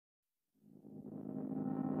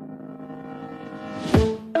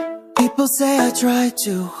People say I try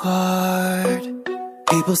too hard.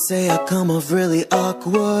 People say I come off really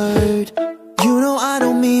awkward. You know I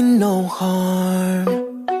don't mean no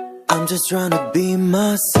harm. I'm just trying to be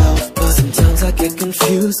myself, but sometimes I get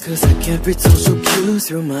confused, cause I can't read social cues.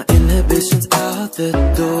 Through my inhibitions out the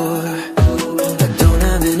door. I don't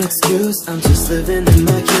have an excuse, I'm just living in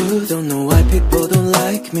my youth. Don't know why people don't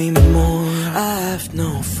like me more. I have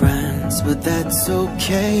no friends, but that's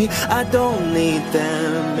okay. I don't need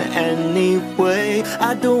them anyway.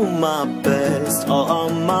 I do my best all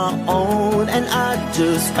on my own, and I'd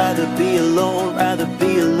just rather be alone, rather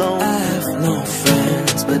be alone. I have no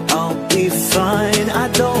friends, but I'll be fine. I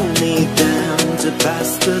don't need them to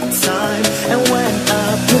pass the time. And when I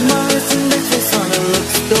put my wrist in their face on, it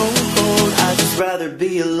looks stone cold. I'd just rather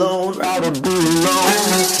be alone, rather be alone. I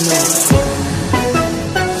have no friends.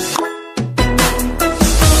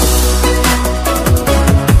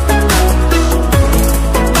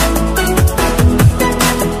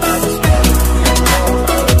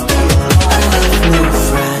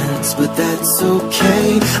 That's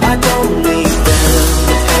okay, I don't need them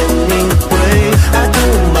anyway. I do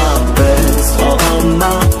my best all on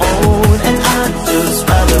my own, and I'd just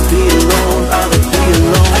rather be alone, rather be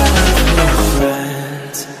alone. I have no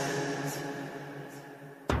friends.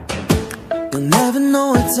 You'll never know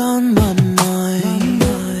what's on my mind.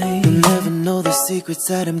 You'll never know the secrets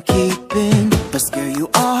that I'm keeping. I'll scare you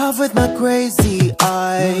off with my crazy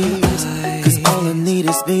eyes, cause all I need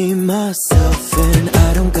is me, myself, and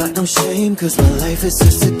I don't got no shame, cause my life is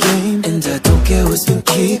just a game, and I don't care who's been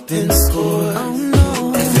keeping score. Oh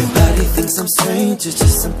no. Everybody thinks I'm strange, it's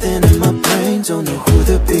just something in my brain. Don't know who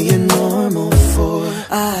they're being normal for.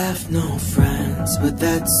 I have no friends, but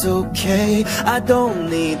that's okay. I don't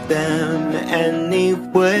need them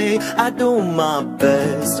anyway. I do my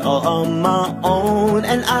best all on my own,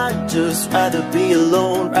 and I'd just rather be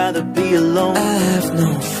alone, rather be alone. I have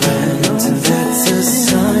no friends, and that's a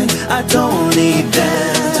sign. I don't need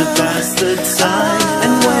them to pass the time.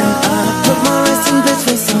 And when I put my resting bitch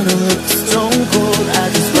face on, it looks stone cold.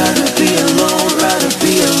 I'd just rather be alone, rather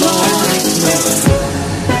be alone.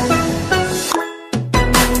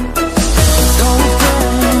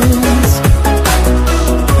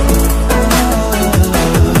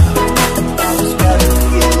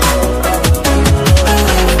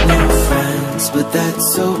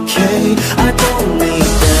 That's okay, I don't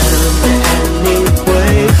need them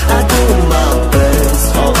anyway. I do my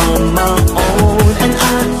best all on my own, and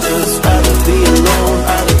I'd just rather be alone,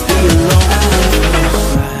 rather be alone.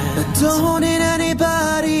 I don't need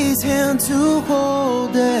anybody's hand to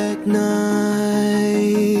hold at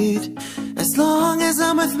night. As long as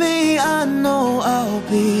I'm with me, I know I'll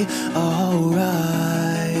be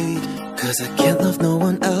alright. Cause I can't love no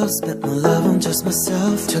one else, spent my love on just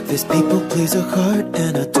myself. Took this people pleaser heart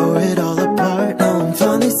and I tore it all apart. Now I'm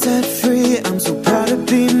finally set free, I'm so proud to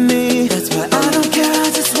be me. That's why I don't care,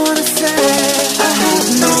 I just wanna say I have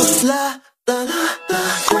no la la la la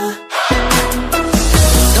la.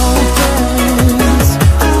 No friends,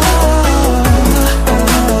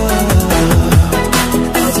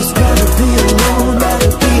 I just rather be alone,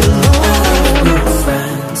 rather be alone. No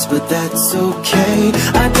friends, but that's okay,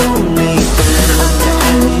 I don't need them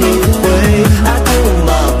anyway. I